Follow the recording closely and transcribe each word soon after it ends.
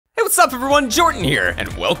What's up everyone, Jordan here, and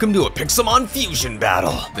welcome to a Pixelmon Fusion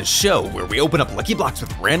Battle, the show where we open up lucky blocks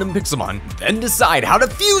with random Pixelmon, then decide how to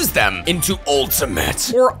fuse them into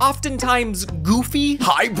ultimate, or oftentimes goofy,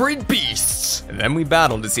 hybrid beasts. And then we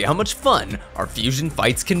battle to see how much fun our fusion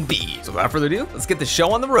fights can be. So without further ado, let's get the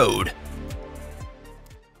show on the road.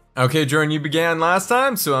 Okay, Jordan, you began last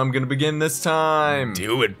time, so I'm gonna begin this time.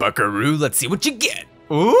 Do it, buckaroo, let's see what you get.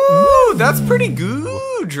 Ooh, that's pretty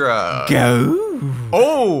Goodra. Go.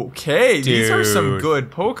 Okay, these are some Dude.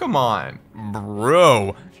 good Pokemon.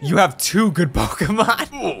 Bro, you have two good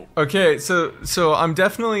Pokemon. Okay, so I'm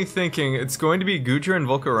definitely thinking it's going to be Goodra and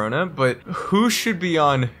Volcarona, but who should be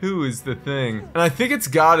on who is the thing. And I think it's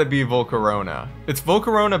gotta be Volcarona. It's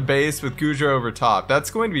Volcarona base with Goodra over top. That's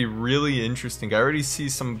going to be really interesting. I already see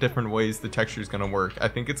some different ways the texture is gonna work. I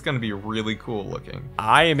think it's gonna be really cool looking.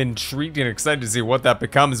 I am intrigued and excited to see what that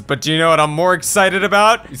becomes, but do you know what I'm more excited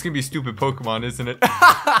about? It's gonna be a stupid Pokemon, isn't it?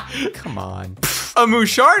 Come on. A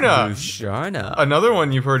Musharna! Musharna. Another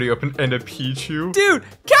one you've already opened, and a Pichu. Dude,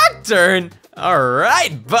 Cacturn!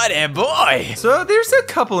 Alright, buddy boy! So there's a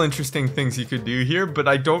couple interesting things you could do here, but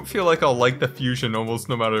I don't feel like I'll like the fusion almost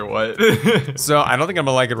no matter what. So I don't think I'm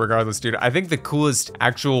gonna like it regardless, dude. I think the coolest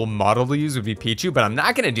actual model to use would be Pichu, but I'm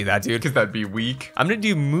not gonna do that, dude. Because that'd be weak. I'm gonna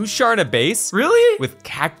do Musharna base. Really? With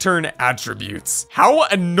Cacturn attributes. How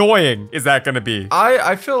annoying is that gonna be?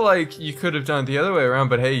 I feel like you could have done it the other way around,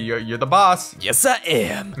 but hey, you're the boss. Yes, I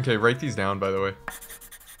am. Okay, write these down, by the way.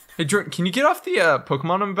 Hey, Jordan, can you get off the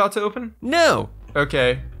Pokemon I'm about to open? No.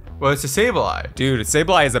 Okay. Well, it's a Sableye. Dude,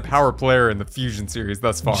 Sableye is a power player in the Fusion series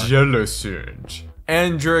thus far. Jellicent.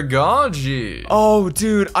 And Dragaji. Oh,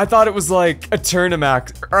 dude, I thought it was like a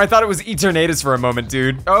Eternimax, or I thought it was Eternatus for a moment,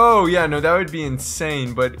 dude. Oh, yeah, no, that would be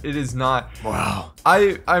insane, but it is not. Wow.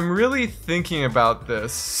 I'm really thinking about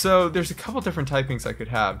this. So there's a couple different typings I could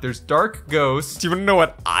have. There's Dark Ghost. Do you want to know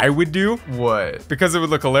what I would do? What? Because it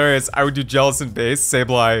would look hilarious, I would do Jellicent base,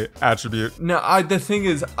 Sableye attribute. No, the thing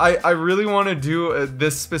is, I really want to do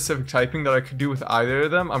this specific typing that I could do with either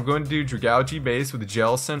of them. I'm going to do Dragougi base with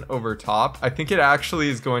Jellicent over top. I think it actually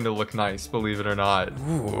is going to look nice, believe it or not.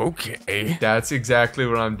 Ooh, okay. That's exactly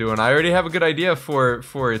what I'm doing. I already have a good idea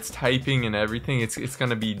for its typing and everything. It's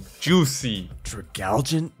gonna be juicy.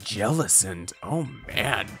 Dragalgent Jellicent. Oh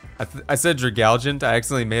man. I said Dragalgent. I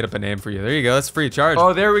accidentally made up a name for you. There you go. That's free of charge.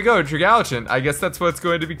 Oh, there we go. Dragalgent. I guess that's what it's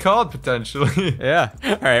going to be called potentially. Yeah.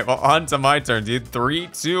 All right. Well, on to my turn, dude. 3,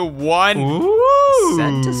 2, 1. Ooh.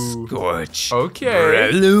 Centiskorch.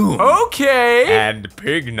 Okay. Breloom. Okay. And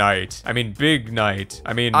Big Knight. I mean, Big Knight.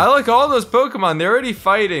 I mean. I like all those Pokemon. They're already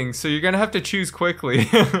fighting, so you're gonna have to choose quickly.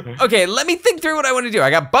 Okay, let me think through what I want to do.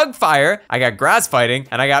 I got Bug Fire, I got Grass Fighting,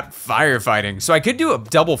 and I got Fire Fighting. So I could do a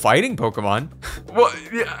double fighting Pokemon. Well,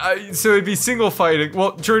 yeah, so it'd be single fighting.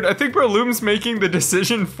 Well, Jordan, I think Breloom's making the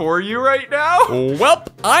decision for you right now. Welp,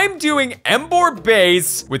 I'm doing Emboar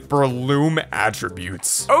base with Breloom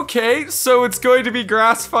attributes. Okay, so it's going to be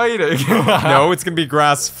grass fighting. No, it's gonna be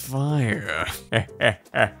Grass Fire.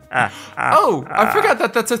 Oh, I forgot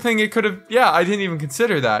that that's a thing it could have. Yeah, I didn't even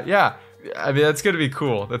consider that. Yeah. I mean, that's gonna be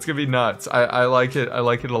cool. That's gonna be nuts. I like it. I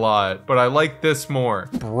like it a lot. But I like this more.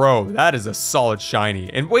 Bro, that is a solid shiny.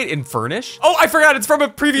 And wait, Infurnish? Oh, I forgot. It's from a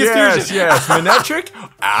previous fusion. Yes, Manectric,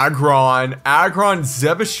 Aggron,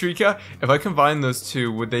 Zebstrika. If I combine those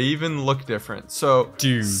two, would they even look different? So,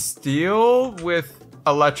 Dude. Steel with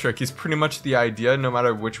Electric is pretty much the idea no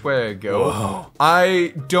matter which way I go. Whoa.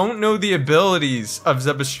 I don't know the abilities of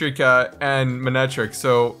Zebstrika and Manectric,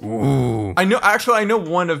 so Ooh. I know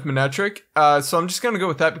one of Manectric, so I'm just gonna go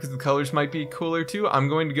with that because the colors might be cooler too. I'm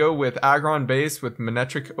going to go with Aggron base with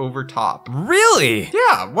Manectric over top. Really?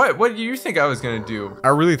 Yeah, what do you think I was gonna do? I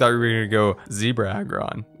really thought you were gonna go Zebra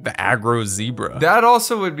Aggron. The Aggro Zebra. That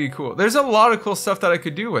also would be cool. There's a lot of cool stuff that I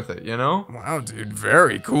could do with it, you know? Wow, dude,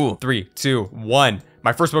 very cool. 3, 2, 1.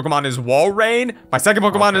 My first Pokemon is Walrein. My second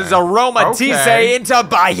Pokemon is Aromatisse into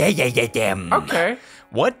Bayayayayam. Okay.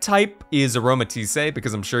 What type is Aromatisse?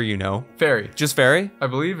 Because I'm sure you know. Fairy. Just fairy? I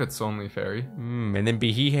believe it's only fairy. And then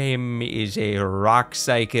Behemoth is a rock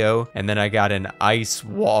psycho. And then I got an ice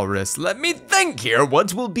walrus. Let me think here.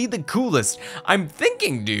 What will be the coolest? I'm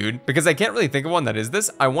thinking, dude, because I can't really think of one that is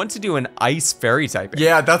this. I want to do an ice fairy typing.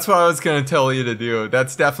 Yeah, that's what I was gonna tell you to do.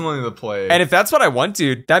 That's definitely the play. And if that's what I want,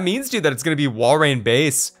 dude, that means, dude, that it's gonna be Walrein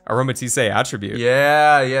base, Aromatisse attribute.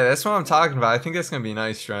 Yeah, that's what I'm talking about. I think that's gonna be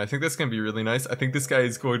nice, John. I think that's gonna be really nice. I think this guy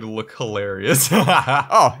is going to look hilarious.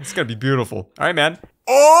 Oh, it's gonna be beautiful. All right, man.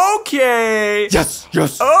 Okay. Yes.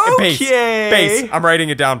 Okay. Base. I'm writing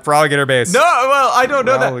it down. For alligator base. No, well, I don't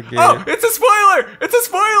know that. Oh, it's a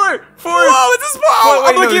spoiler. For. Whoa, it's a spoiler.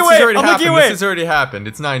 I'm looking away. This has already happened.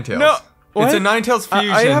 It's Ninetales. No. It's a Ninetales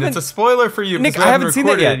fusion. It's a spoiler for you Nick, because we haven't seen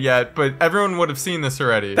it recorded it yet, but everyone would have seen this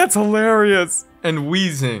already. That's hilarious. And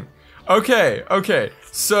wheezing. Okay, okay.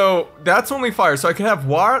 So that's only fire. So I could have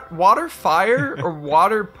water fire or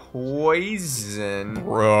water poison.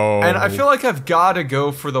 Bro. And I feel like I've got to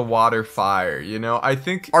go for the water fire, you know? I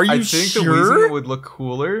think Are you the sure? wheezing would look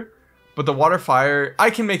cooler. But the water fire, I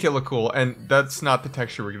can make it look cool, and that's not the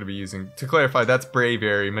texture we're going to be using. To clarify, that's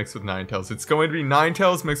Braviary mixed with Ninetales. It's going to be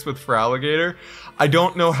Ninetales mixed with Feraligatr. I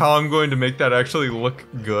don't know how I'm going to make that actually look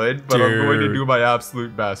good, but I'm going to do my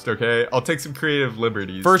absolute best, okay? I'll take some creative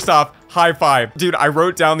liberties. First off, high five. Dude, I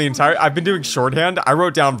wrote down the entire... I've been doing shorthand. I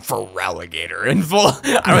wrote down Feraligatr in full.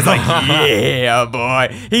 I was like, yeah, boy.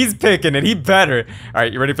 He's picking it. He better. All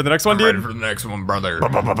right, you ready for the next one, dude? Ready for the next one, brother.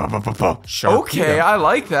 Okay, I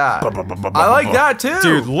like that. I like that too.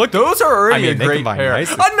 Dude, look. Those are already a great pair.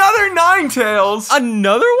 Nicely. Another Ninetales.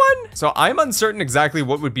 Another one? So I'm uncertain exactly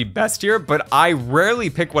what would be best here, but I rarely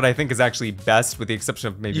pick what I think is actually best with the exception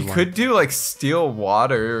of maybe you one. could do like Steel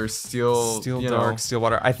Water or Steel Dark, Steel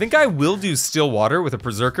Water. I think I will do Steel Water with a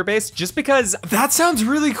Berserker base just because... That sounds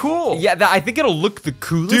really cool. Yeah, I think it'll look the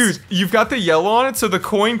coolest. Dude, you've got the yellow on it so the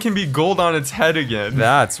coin can be gold on its head again.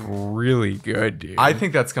 That's really good, dude. I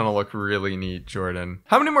think that's gonna look really neat, Jordan.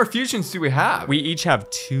 How many more fusions do we have? We each have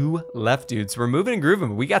 2 left, dude. So we're moving and grooving.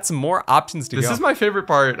 But we got some more options to go. This is my favorite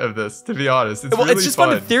part of this, to be honest. It's really it's just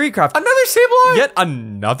fun to theory craft. Another Sableye? Yet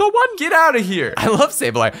another one? Get out of here. I love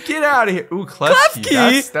Sableye. Get out of here. Ooh,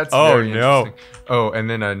 Klefki. That's very interesting. Oh, and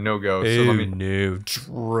then a no-go. So let me... no,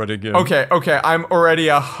 Drudigan. Okay, I'm already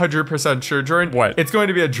 100% sure, Jordan. What? It's going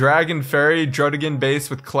to be a Dragon Fairy Drudigan base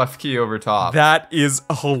with Klefki over top. That is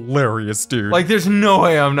hilarious, dude. Like, there's no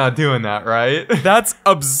way I'm not doing that, right? That's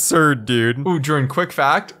absurd, dude. Ooh, Jordan, quick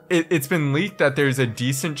fact. It's been leaked that there's a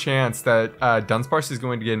decent chance that Dunsparce is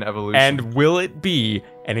going to get an evolution. And will it be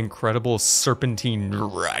an incredible serpentine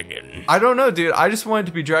dragon? I don't know, dude. I just want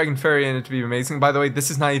it to be Dragon Fairy and it to be amazing. By the way,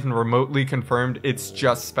 this is not even remotely confirmed. It's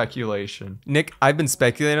just speculation. Nick, I've been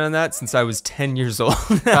speculating on that since I was 10 years old.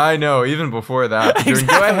 I know, even before that. Exactly.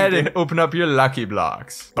 Go ahead and open up your lucky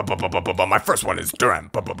blocks. My first one is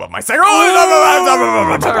Durham. My second one is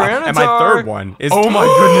Tyranitar. And my third one is... Oh my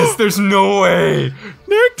goodness, there's no way.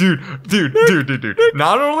 Nick. Dude.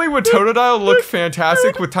 Not only would Totodile look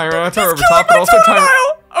fantastic with Tyranitar over top, but also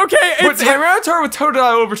Okay, but Tyranitar with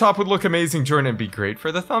Totodile over top would look amazing, Jordan, and be great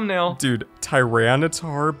for the thumbnail. Dude,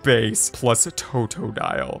 Tyranitar base plus a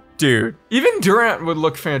Totodile. Dude. Even Durant would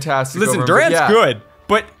look fantastic. Listen, Durant's good.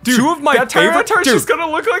 But dude, 2 of my favorite... Tyranitar's just gonna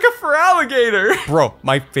look like a Feraligatr. Bro,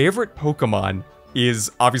 my favorite Pokemon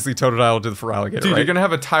is obviously Totodile to the Feraligatr, Dude, right? You're gonna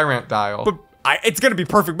have a Tyrantile. But it's gonna be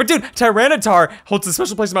perfect. But dude, Tyranitar holds a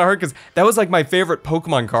special place in my heart because that was like my favorite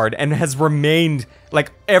Pokemon card and has remained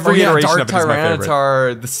like every iteration Dark of it is my favorite.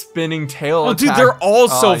 Tyranitar, the spinning tail attack. Dude, they're all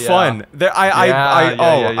so fun. Every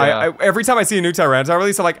time I see a new Tyranitar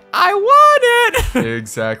release, I'm like, I want it.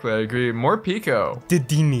 Exactly, I agree. More Pico.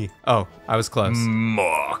 Dedenne. Oh, I was close.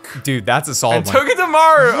 Mach. Dude, that's a solid one. And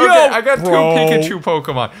Togedemaru. Okay, I got 2 Pikachu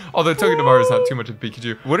Pokemon. Although Togedemaru is not too much of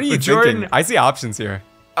Pikachu. What are you thinking? I see options here.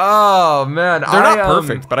 Oh man, they're not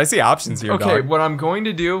perfect, but I see options here. Okay, what I'm going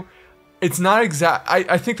to do, it's not exact.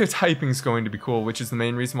 I think the typing's going to be cool, which is the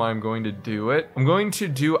main reason why I'm going to do it.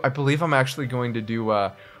 I believe I'm actually going to do.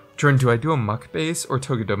 Jordan, do I do a Muck base or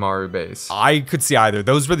Togedemaru base? I could see either.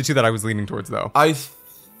 Those were the 2 that I was leaning towards, though. I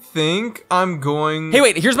think I'm going... Hey,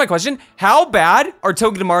 wait, here's my question. How bad are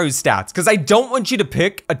Togedemaru's stats? Because I don't want you to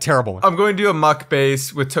pick a terrible one. I'm going to do a Muck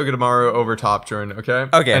base with Togedemaru over top, Jordan, okay?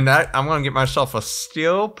 Okay. And I'm going to get myself a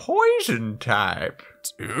Steel Poison type.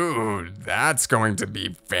 Dude, that's going to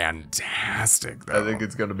be fantastic, though. I think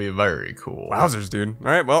it's going to be very cool. Wowzers, dude. All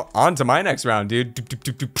right, well, on to my next round, dude.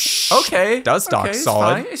 Okay. Dustox,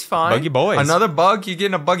 solid. It's fine. Buggy boys. Another bug, you're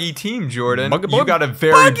getting a buggy team, Jordan. You got a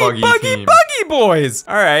very buggy team. Buggy boys.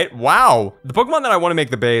 All right, wow. The Pokemon that I want to make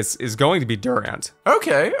the base is going to be Durant.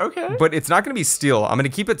 Okay. But it's not going to be Steel. I'm going to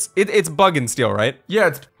keep it's Bug and Steel, right?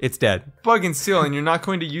 Yeah, it's dead. Bug and Steel, and you're not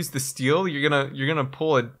going to use the Steel. You're gonna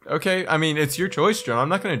pull it. Okay, I mean, it's your choice, John. I'm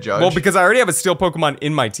not gonna judge. Well, because I already have a Steel Pokemon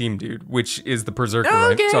in my team, dude, which is the Berserker,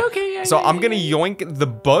 right? So I'm gonna yoink the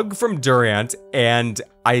Bug from Durant, and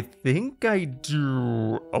I think I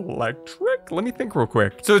do Electric. Let me think real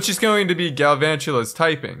quick. So it's just going to be Galvantula's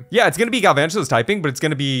typing. Yeah, it's gonna be Galvantula's typing, but it's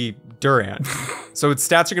gonna be Durant. So its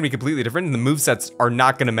stats are gonna be completely different, and the movesets are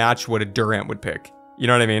not gonna match what a Durant would pick. You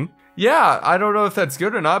know what I mean? Yeah, I don't know if that's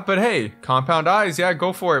good or not, but hey, Compound Eyes, yeah,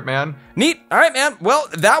 go for it, man. Neat. All right, man. Well,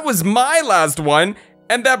 that was my last one,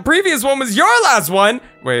 and that previous one was your last one.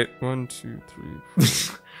 Wait, 1, 2, 3.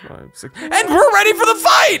 5, 6. And we're ready for the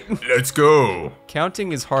fight! Let's go.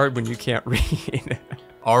 Counting is hard when you can't read.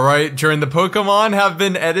 All right, Jordan, the Pokemon have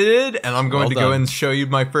been edited, and I'm going to go done. and show you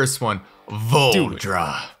my first one.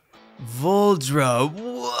 Voltron. Voldra.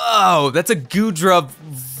 Whoa, that's a Goodra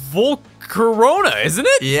Volcarona, isn't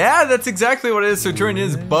it? Yeah, that's exactly what it is. So Jordan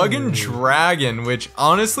is Bug and Dragon, which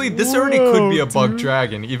honestly, this already could be a Bug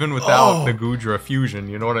Dragon, even without the Goodra fusion.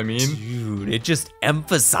 You know what I mean? Dude, it just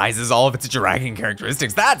emphasizes all of its dragon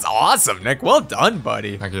characteristics. That's awesome, Nick. Well done,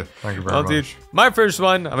 buddy. Thank you very Well, much. dude, my first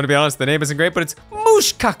one, I'm gonna be honest, the name isn't great, but it's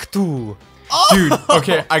Mushkaktu. Dude,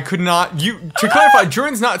 okay, I could not, to clarify,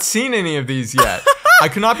 Jordan's not seen any of these yet. I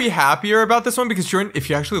could not be happier about this one because Jordan, if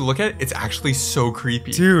you actually look at it, it's actually so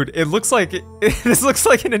creepy. Dude, it looks like, this looks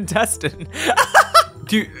like an intestine.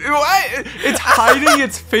 Dude, what? It's hiding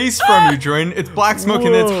its face from you, Jordan. It's black smoke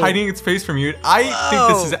and it's hiding its face from you. I think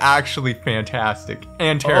this is actually fantastic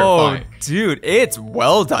and terrifying. Oh, dude, it's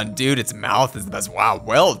well done, dude. Its mouth is the best. Wow,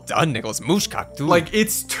 well done, Nicholas. Mushkaktu. Like,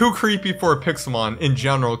 it's too creepy for a Pixelmon in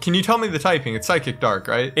general. Can you tell me the typing? It's Psychic Dark,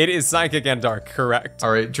 right? It is psychic and dark, correct.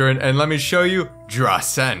 All right, Jordan, and let me show you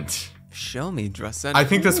Drascent. Show me, Drascent. I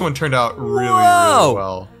think this one turned out really, really Whoa.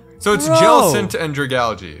 well. So it's Bro. Jellicent and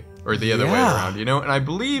Dragalge. Or the other way Yeah. around, you know? And I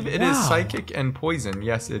believe it is Wow. Psychic and Poison.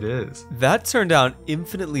 Yes, it is. That turned out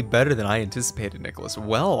infinitely better than I anticipated, Nicholas.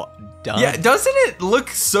 Well done. Yeah, doesn't it look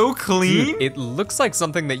so clean? Dude, it looks like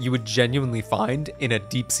something that you would genuinely find in a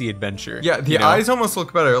deep sea adventure. Yeah, the you know? eyes almost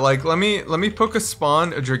look better. Like, let me poke a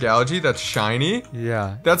spawn, a Dragalge that's shiny.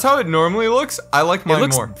 Yeah. That's how it normally looks. I like mine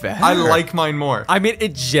looks more. better. I like mine more. I mean,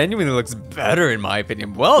 it genuinely looks better in my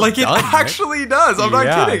opinion. Well Like, it done, Nick. actually does. I'm not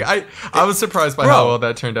Yeah. kidding. I was surprised by Bro. how well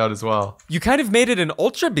that turned out as well. You kind of made it an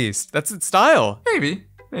Ultra Beast. That's its style. Maybe.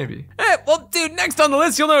 Well, dude, next on the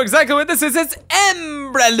list, you'll know exactly what this is. It's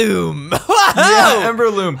Embraloom. Yeah,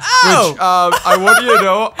 Emberloom. Ow. Which, I want you to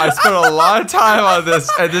know, I spent a lot of time on this,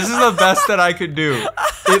 and this is the best that I could do.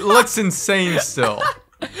 It looks insane still.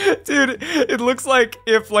 Dude, it looks like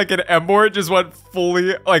if like an Emboar just went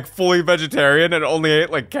fully vegetarian and only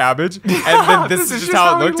ate like cabbage, and then this is just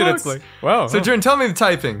how it looked, and it's like, wow. So Jordan, tell me the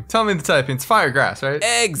typing. It's fire grass, right?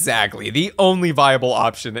 Exactly, the only viable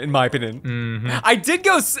option in my opinion. I did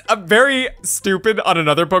go very stupid on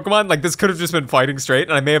another Pokemon. Like this could have just been fighting straight,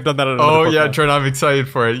 and I may have done that on another Oh Pokemon. yeah, Jordan, I'm excited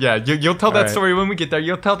for it. Yeah, you'll tell that right. story when we get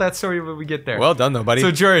there. Well done though, buddy.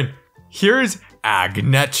 So Jordan, here's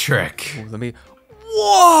Agnetric. Let me.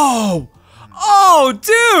 Whoa! Oh,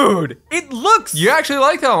 dude! It looks. You actually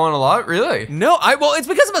like that one a lot, really? No, well, it's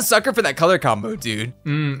because I'm a sucker for that color combo, dude.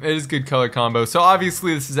 It is good color combo. So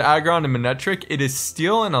obviously this is Aggron and Manectric. It is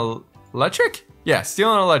Steel and Electric? Yeah,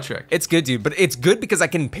 Steel and Electric. It's good, dude, but it's good because I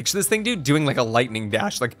can picture this thing, dude, doing like a lightning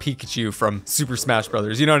dash, like Pikachu from Super Smash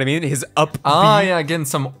Brothers. You know what I mean? His up. Yeah, getting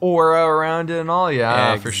some aura around it and all.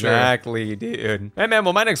 Yeah, for sure. Exactly, dude. Hey, man,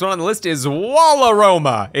 well, my next one on the list is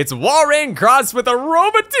Wallaroma. It's Walrein crossed with a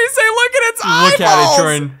Romatisse. Look at its eyeballs. Look at it,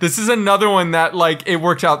 Jordan. This is another one that, like, it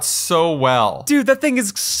worked out so well. Dude, that thing is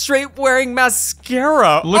straight wearing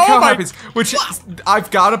mascara. Look Oh how my- happy it's, which I've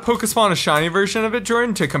got a Pokespawn, a shiny version of it,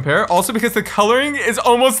 Jordan, to compare. Also because the coloring is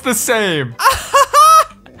almost the same.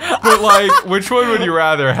 But like, which one would you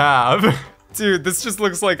rather have? Dude, this just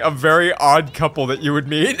looks like a very odd couple that you would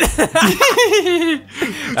meet.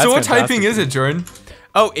 So what typing is it, Jordan?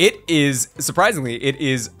 Oh, it is, surprisingly, it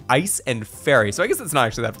is ice and fairy. So I guess it's not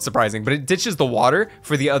actually that surprising, but it ditches the water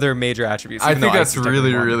for the other major attributes. I even think though that's ice is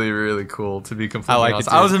technically water. really cool, to be completely like it honest.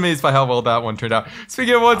 too. I was amazed by how well that one turned out.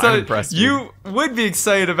 Speaking of ones I'm that impressed, you would be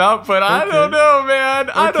excited about, but I Okay. don't know, man.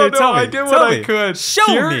 I Okay, don't know. tell me, I did tell what I me. could. Show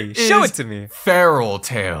Here me. Show is it to me. Feral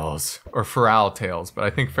Tails. Or Feral Tails, but I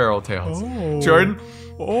think Feral Tails. Oh. Jordan,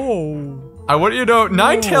 Oh. I want you to know,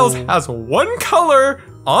 Ninetales has one color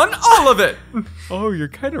on all of it. Oh, you're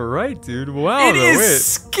kind of right, dude. Wow. It is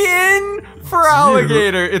skin for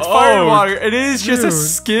alligator. It's fire and Oh, water. It is just a dude.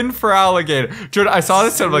 skin for alligator. Jordan, I saw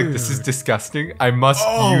this and I'm like, this is disgusting. I must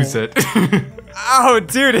use it. Oh,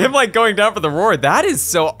 dude, him like going down for the roar. That is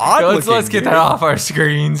so odd looking, Let's get dude. that off our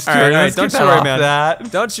screens. All right, Jordan. all right, Let's don't get you that worry, off man.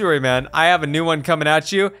 that. Don't you worry, man. I have a new one coming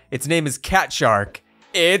at you. Its name is Cat Shark.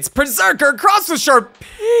 It's Berserker crossed with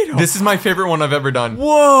Sharpedo. This is my favorite one I've ever done.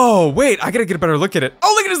 Whoa, wait, I gotta get a better look at it.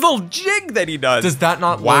 Oh, look at his little jig that he does. Does that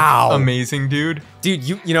not Wow. look amazing, dude? Dude,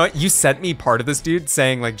 you know what? You sent me part of this, dude,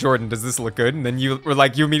 saying like, Jordan, does this look good? And then you were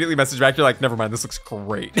like, you immediately messaged back. You're like, never mind, this looks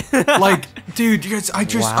great. Like, dude, you guys, I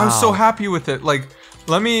was so happy with it. Like,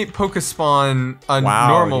 let me Pokespawn a Wow,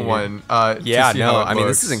 normal dude. one. Yeah, to see no, how it I mean,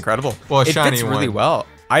 this looks. is incredible. Well, a it shiny fits really one. well.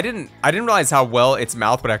 I didn't realize how well its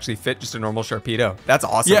mouth would actually fit just a normal Sharpedo. That's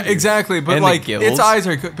awesome. Yeah, dude. exactly. But And like, the gills. its eyes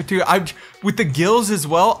are good. But dude, with the gills as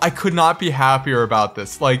well, I could not be happier about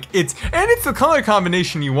this. Like, it's the color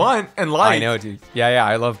combination you want and like. I know, dude. Yeah,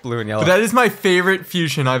 I love blue and yellow. But that is my favorite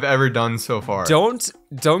fusion I've ever done so far.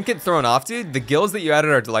 Don't get thrown off, dude. The gills that you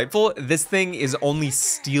added are delightful. This thing is only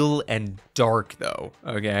steel and dark, though.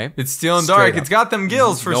 Okay, It's steel and Straight dark. up. It's got them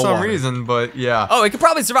gills for No some water. reason, but yeah. Oh, it could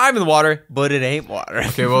probably survive in the water, but it ain't water.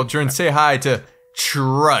 Okay, well, Jordan, say hi to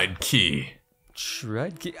Trudkey.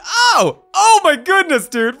 Trudkey. Oh my goodness,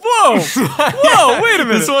 dude. Whoa. Whoa, wait a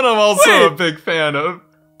minute. This one I'm also Wait. a big fan of.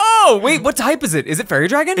 Oh, wait, what type is it? Is it Fairy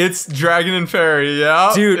Dragon? It's Dragon and Fairy,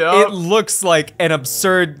 yeah. Dude, yep. it looks like an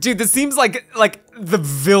absurd... Dude, this seems like the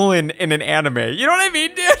villain in an anime. You know what I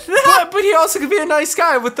mean, dude? But he also could be a nice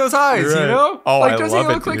guy with those eyes, Right. you know? Oh, like, I doesn't love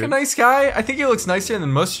he it, look like a dude. nice guy? I think he looks nicer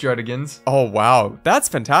than most Stratigans. Oh, wow. That's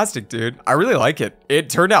fantastic, dude. I really like it. It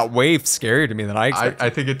turned out way scarier to me than I expected. I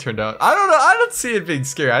think it turned out. I don't know. I don't see it being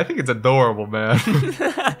scary. I think it's adorable, man.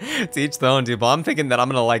 To each their own, dude. But I'm thinking that I'm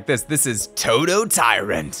gonna like this. This is Toto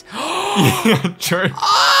Tyrant. Jordan.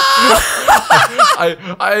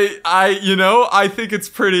 I think it's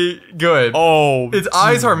pretty good. Oh, Its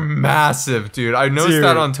eyes are massive, dude. I noticed Dude.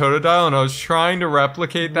 that on Totodile, and I was trying to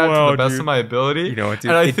replicate that Wow, to the best dude. of my ability. You know what,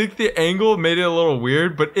 dude? And I It- think the angle made it a little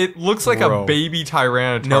weird, but it looks like Bro. a baby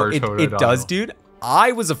Tyranitar no, it Totodile. does, dude.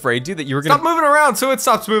 I was afraid, dude, that you were Stop gonna. moving around so it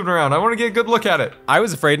stops moving around. I want to get a good look at it. I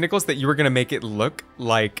was afraid, Nicholas, that you were gonna make it look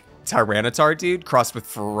like Tyranitar, dude, crossed with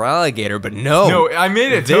Feraligatr, but no. No, I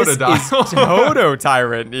made it This Totodile. is Toto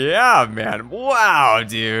Tyrant. Yeah, man. Wow,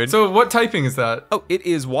 dude. So what typing is that? Oh, it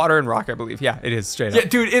is water and rock, I believe. Yeah, it is straight Yeah, up.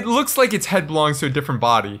 dude, it looks like its head belongs to a different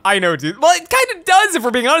body. I know, dude. Well, it kind of does, if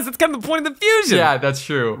we're being honest. That's kind of the point of the fusion. Yeah, that's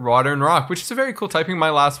true. Water and rock, which is a very cool typing.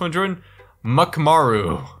 My last one, Jordan,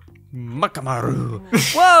 Mukmaru. Makamaru.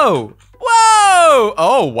 Whoa. Whoa.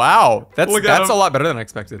 Oh, wow. That's Look at him. a lot better than I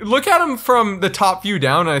expected. Look at him from the top view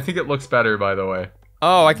down, and I think it looks better, by the way.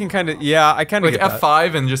 Oh, I can kind of, yeah, I kind of Like get that.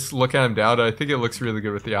 F5 and just look at him down. I think it looks really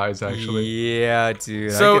good with the eyes, actually. Yeah,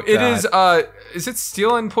 dude. So I get it that. is it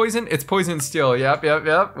steel and poison? It's poison and steel.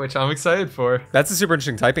 Yep. Which I'm excited for. That's a super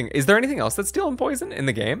interesting typing. Is there anything else that's steel and poison in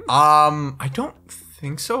the game? I don't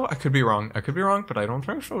think so. I could be wrong, but I don't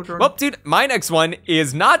think so, Jordan. Well, dude, my next one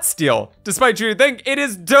is not steel. Despite you think it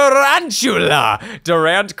is Durantula.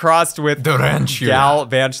 Durant crossed with Durantula.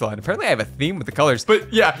 Galvantula. And apparently I have a theme with the colors.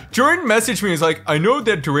 But yeah, Jordan messaged me. He's like, I know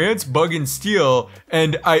that Durant's bug in steel,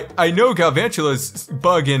 and I know Galvantula's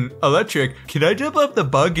bug in electric. Can I double up the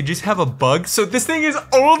bug and just have a bug? So this thing is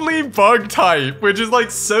only bug type, which is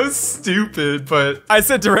like so stupid, but I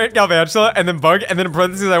said Durant Galvantula and then bug, and then in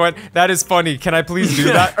parentheses I went, that is funny. Can I please do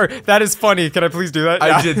that? Or that is funny. Can I please do that? I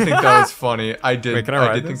Yeah. did think that was funny. I did. Wait, can I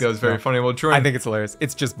ride did think this? that was very No. funny. Well, Jordan, I think it's hilarious.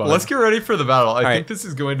 It's just bug. let's get ready for the battle. I think right. this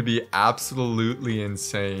is going to be absolutely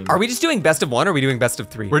insane. Are we just doing best of one or are we doing best of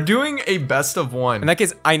three? We're doing a best of one. In that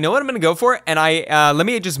case, I know what I'm gonna go for, and let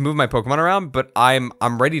me just move my Pokemon around, but I'm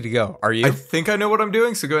ready to go. Are you? I think I know what I'm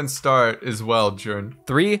doing, so go ahead and start as well, Jordan.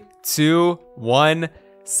 3, 2, 1.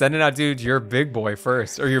 Send it out, dude. You're big boy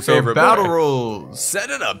first, or your So favorite battle boy. rules.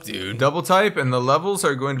 Set it up, dude. Double type, and the levels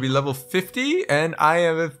are going to be level 50, and I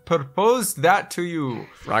have proposed that to you.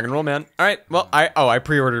 Rock and roll, man. All right. Well, I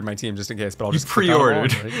pre-ordered my team just in case, but I'll You just put that on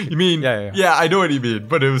pre-ordered. all, right? You mean? Yeah. Yeah, I know what you mean,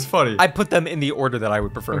 but it was funny. I put them in the order that I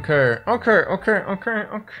would prefer. Okay. All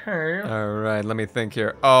right. Let me think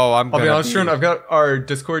here. Oh, I'll be honest, Jordan, I've got our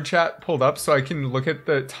Discord chat pulled up so I can look at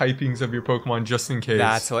the typings of your Pokemon just in case.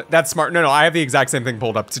 That's smart. No, I have the exact same thing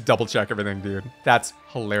pulled up to double check everything, dude. That's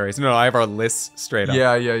hilarious. No, I have our lists straight up.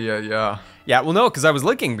 Yeah. Yeah, well, no, because I was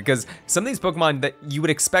looking, because some of these Pokemon that you would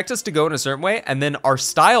expect us to go in a certain way, and then our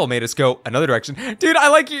style made us go another direction. Dude, I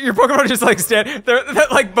like your Pokemon are just like they're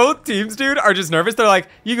like both teams, dude, are just nervous. They're like,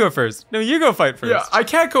 you go first. No, you go fight first. Yeah, I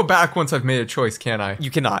can't go back once I've made a choice, can I? You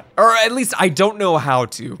cannot. Or at least I don't know how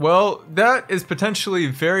to. Well, that is potentially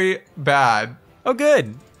very bad. Oh,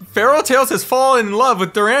 good. Feral Tails has fallen in love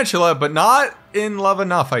with Durantula, but not in love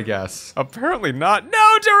enough, I guess. Apparently not.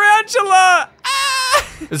 No, Durantula! Ah!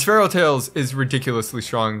 This Feral Tails is ridiculously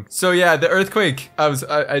strong. So yeah, the Earthquake,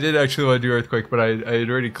 I did actually want to do Earthquake, but I had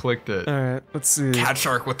already clicked it. All right, let's see. Cat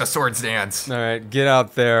Shark with the Swords Dance. All right, get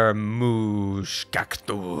out there,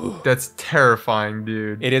 Mushkaktu. That's terrifying,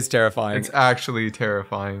 dude. It is terrifying. It's actually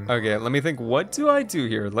terrifying. Okay, let me think. What do I do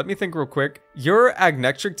here? Let me think real quick. Your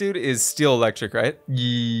Agnectric, dude, is Steel Electric, right?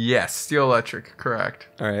 Yes, Steel Electric, correct.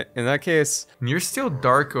 All right, in that case, And you're still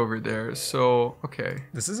dark over there, so okay.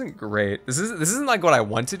 this isn't great. This isn't like what I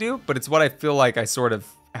want to do, but it's what I feel like I sort of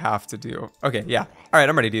have to do? Okay, yeah. All right,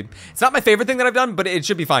 I'm ready, dude. It's not my favorite thing that I've done, but it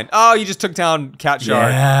should be fine. Oh, you just took down Cat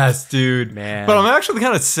Shard. Yes, dude. Man. But I'm actually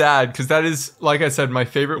kind of sad because that is, like I said, my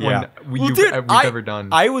favorite one we've ever done.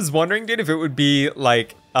 I was wondering, dude, if it would be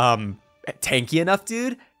like tanky enough,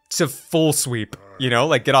 dude, to full sweep. You know,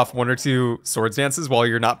 like get off 1 or 2 swords dances while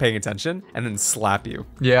you're not paying attention, and then slap you.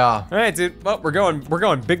 Yeah. All right, dude. Well, we're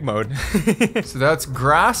going big mode. So that's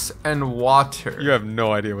grass and water. You have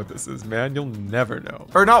no idea what this is, man. You'll never know.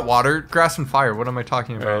 Or not water, grass and fire. What am I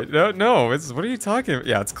talking about? Right. No. What are you talking about?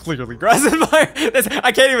 Yeah, it's clearly grass and fire.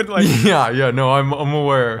 I can't even like. Yeah. No, I'm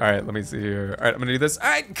aware. All right, let me see here. All right, I'm gonna do this. All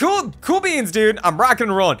right, cool beans, dude. I'm rocking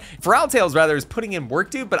and rolling. Tails rather is putting in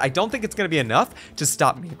work, dude, but I don't think it's gonna be enough to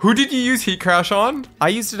stop me. Who did you use Heat Crash on? I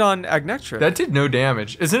used it on Agnectra. That did no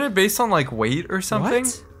damage. Isn't it based on like weight or something?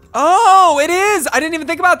 What? Oh, it is. I didn't even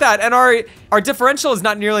think about that. And our differential is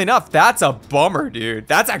not nearly enough. That's a bummer, dude.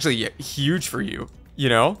 That's actually huge for you. You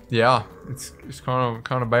know? Yeah, it's kind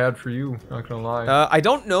of bad for you. Not gonna lie. I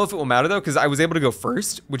don't know if it will matter though, because I was able to go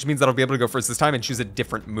first, which means that I'll be able to go first this time and choose a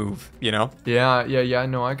different move. You know? Yeah.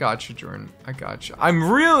 No, I got you, Jordan. I got you. I'm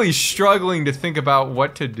really struggling to think about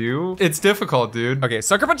what to do. It's difficult, dude. Okay,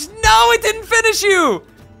 Sucker Punch. No, it didn't finish you.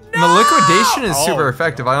 No! The liquidation is super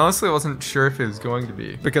effective. I honestly wasn't sure if it was going to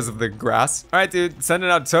be. Because of the grass. All right, dude. Sending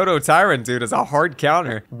out Toto Tyrant, dude, as a hard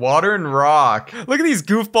counter. Water and rock. Look at these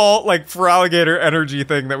goofball, like, for alligator energy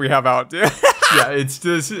thing that we have out, dude. Yeah,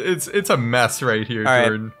 it's a mess right here,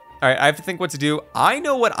 Jordan. All right, I have to think what to do. I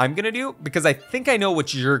know what I'm going to do because I think I know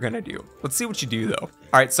what you're going to do. Let's see what you do, though. All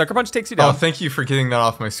right, Sucker Punch takes you down. Oh, thank you for getting that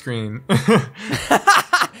off my screen.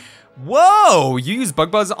 Whoa, you use Bug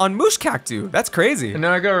Buzz on Moosh Cactu. That's crazy. And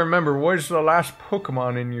now I gotta remember, what is the last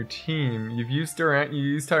Pokemon in your team? You've used Durant, you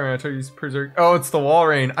used Tyranitar, you used Berserk. Oh, it's the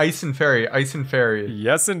Walrein, Ice and Fairy.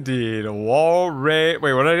 Yes, indeed. Walrein.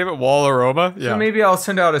 Wait, what did I name it? Wallaroma? Yeah. So maybe I'll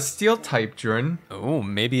send out a Steel type, Jordan. Oh,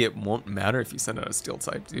 maybe it won't matter if you send out a Steel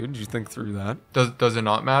type, dude. Did you think through that? Does it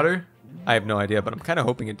not matter? I have no idea, but I'm kind of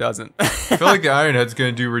hoping it doesn't. I feel like the Iron Head's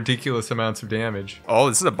gonna do ridiculous amounts of damage. Oh,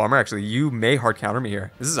 this is a bummer, actually. You may hard counter me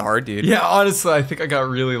here. This is hard, dude. Yeah, honestly, I think I got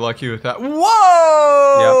really lucky with that.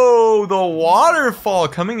 Whoa! Yep. The waterfall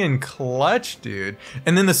coming in clutch, dude.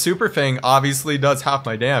 And then the Super Fang obviously does half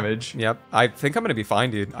my damage. Yep. I think I'm gonna be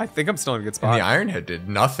fine, dude. I think I'm still in a good spot. And the Iron Head did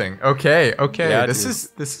nothing. Okay. Yeah, this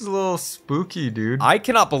is a little spooky, dude. I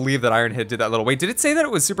cannot believe that Iron Head did that little. Wait, did it say that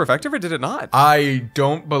it was super effective or did it not? I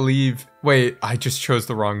don't believe. Wait, I just chose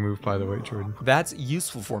the wrong move, by the way, Jordan. That's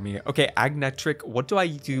useful for me. Okay, Agnectric, what do I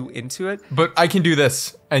do into it? But I can do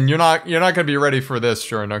this, and you're not gonna be ready for this,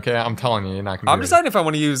 Jordan, okay? I'm telling you, you're not gonna be I'm deciding if I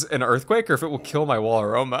want to use an Earthquake or if it will kill my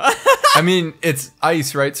Wallaroma. I mean, it's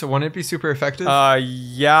ice, right? So wouldn't it be super effective?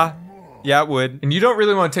 Yeah. Yeah, it would. And you don't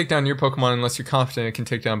really want to take down your Pokemon unless you're confident it can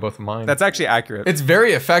take down both of mine. That's actually accurate. It's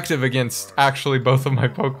very effective against actually both of my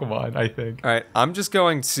Pokemon, I think. All right, I'm just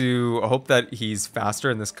going to hope that he's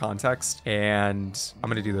faster in this context, and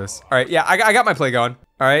I'm going to do this. All right, yeah, I got my play going.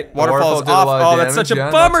 All right, Waterfall's off. Oh, that's such a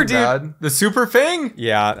bummer, dude. Bad. The Super Fang?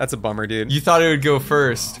 Yeah, that's a bummer, dude. You thought it would go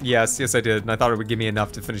first. Yes, I did, and I thought it would give me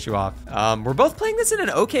enough to finish you off. We're both playing this in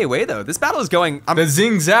an okay way, though. This battle is going... The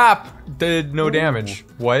Zing Zap did no damage.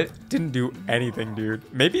 What? Didn't do anything, dude.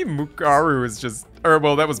 Maybe Mukaru is just... Or,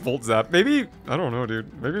 well, that was Volt Zap. Maybe... I don't know,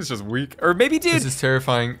 dude. Maybe it's just weak. Or maybe, dude... This is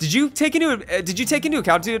terrifying. Did you take into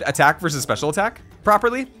account, dude, attack versus special attack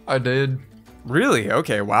properly? I did. Really?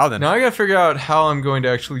 Okay, wow then. Now I gotta figure out how I'm going to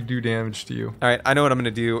actually do damage to you. All right, I know what I'm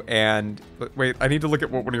gonna do, and wait, I need to look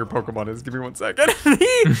at what one of your Pokemon is. Give me 1 second.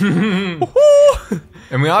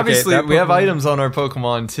 And we obviously we have items on our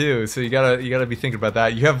Pokemon too, so you gotta be thinking about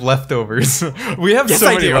that. You have leftovers. We have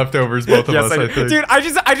so many leftovers, both of us. I think. Dude, I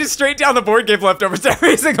just straight down the board gave leftovers to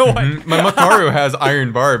every single one. My Makaru has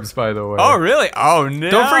iron barbs, by the way. Oh really? Oh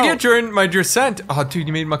no! Don't forget, Jordan, my Dracent. Oh, dude,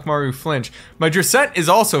 you made Makaru flinch. My Dracent is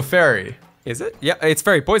also fairy. Is it? Yeah, it's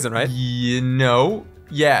fairy poison, right? No.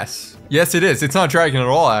 Yes, it is. It's not dragon at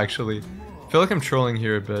all, actually. I feel like I'm trolling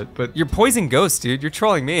here a bit, but... You're Poison Ghost, dude. You're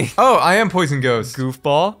trolling me. Oh, I am Poison Ghost. Goofball.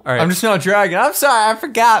 All right. I'm just not dragon. I'm sorry. I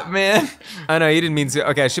forgot, man. I know, you didn't mean to.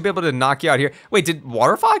 Okay, I should be able to knock you out here. Wait, did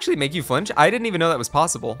Waterfall actually make you flinch? I didn't even know that was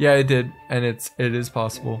possible. Yeah, it did. And it is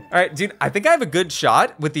possible. All right, dude, I think I have a good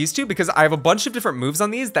shot with these two because I have a bunch of different moves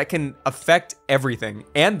on these that can affect everything.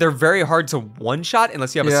 And they're very hard to one-shot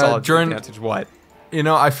unless you have a solid advantage. What? You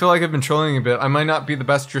know, I feel like I've been trolling a bit. I might not be the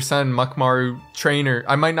best Dracen Mukmaru trainer.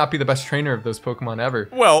 I might not be the best trainer of those Pokemon ever.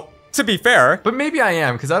 Well, to be fair. But maybe I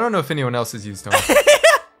am, because I don't know if anyone else has used them.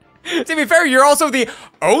 To be fair, you're also the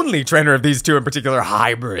only trainer of these two in particular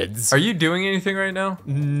hybrids. Are you doing anything right now?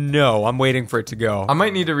 No, I'm waiting for it to go. I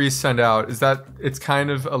might need to resend out. Is that, it's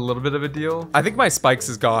kind of a little bit of a deal? I think my spikes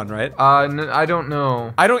is gone, right? I don't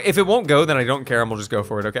know. If it won't go, then I don't care and we'll just go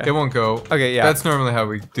for it, okay? It won't go. Okay, yeah. That's normally how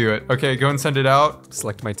we do it. Okay, go and send it out.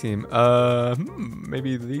 Select my team.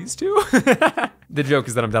 Maybe these two? The joke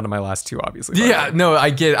is that I'm down to my last two, obviously. Yeah, no,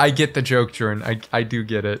 I get the joke, Jordan. I do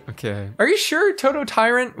get it. Okay. Are you sure Toto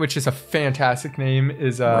Tyrant, which is a fantastic name,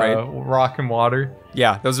 is Right. rock and water?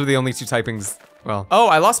 Yeah, those are the only two typings. Well, oh,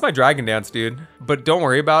 I lost my Dragon Dance, dude. But don't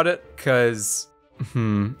worry about it, because...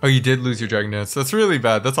 Oh, you did lose your Dragon Dance. That's really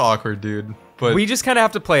bad. That's awkward, dude. But we just kind of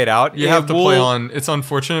have to play it out. you have to play on. It's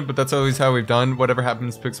unfortunate, but that's always how we've done. Whatever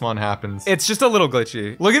happens, Pixelmon happens. It's just a little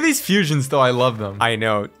glitchy. Look at these fusions, though. I love them. I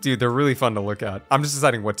know. Dude, they're really fun to look at. I'm just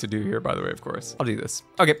deciding what to do here, by the way, of course. I'll do this.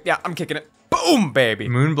 Okay, yeah, I'm kicking it. Boom, baby.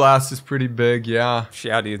 Moonblast is pretty big, yeah.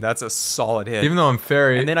 Yeah, dude, that's a solid hit. Even though I'm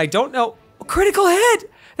fairy. And then I don't know. Critical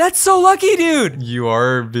hit! That's so lucky, dude! You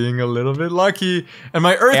are being a little bit lucky. And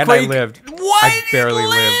my Earthquake... And I lived. What? I barely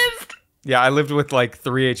lived. Yeah, I lived with like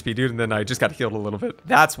 3 HP, dude, and then I just got healed a little bit.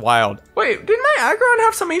 That's wild. Wait, did my Aggron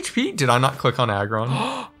have some HP? Did I not click on Aggron?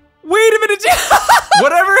 Wait a minute.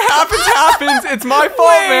 Whatever happens. It's my fault,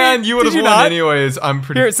 Wait, man. You would have did you won not? anyways. I'm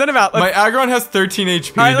pretty... Here, send him out. My Aggron has 13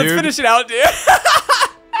 HP, All right, dude. let's finish it out, dude.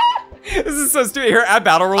 This is so stupid. Here, add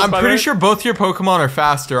battle rules. I'm pretty sure both your Pokemon are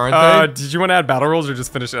faster, aren't they? Did you want to add battle rules or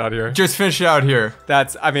just finish it out here? Just finish it out here.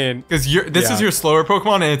 That's, I mean... Because this is your slower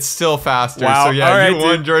Pokemon and it's still faster. Wow. So yeah, All right, you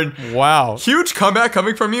won, dude. Jordan. Wow. Huge comeback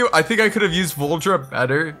coming from you. I think I could have used Voltra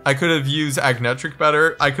better. I could have used Agnetric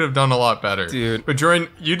better. I could have done a lot better. Dude. But Jordan,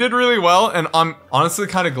 you did really well. And I'm honestly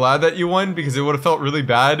kind of glad that you won because it would have felt really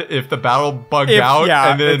bad if the battle bugged out.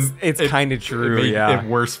 Yeah, and then it's kind of true. It made yeah. it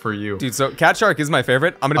worse for you. Dude, so Cat Shark is my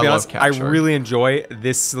favorite. I'm gonna be honest. I really enjoy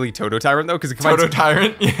this silly Toto Tyrant though, because Toto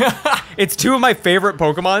Tyrant, yeah. It's two of my favorite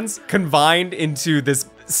Pokemons combined into this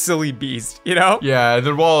silly beast, you know? Yeah,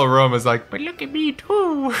 the Wall of Rome is like, but look at me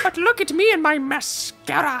too. But look at me and my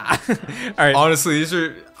mascara. All right. Honestly,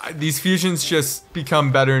 these fusions just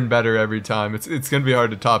become better and better every time. It's gonna be hard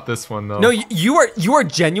to top this one though. No, you are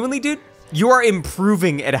genuinely, dude. You are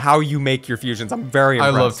improving at how you make your fusions. I'm very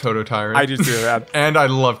impressed. I love Toto Tyrant. I do too, man. And I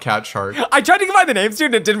love Cat Shark. I tried to combine the names, dude,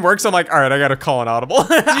 and it didn't work, so I'm like, all right, I gotta call an audible.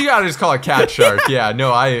 You gotta just call it Cat Shark. Yeah,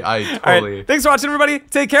 no, I totally... All right, thanks for watching, everybody.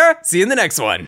 Take care. See you in the next one.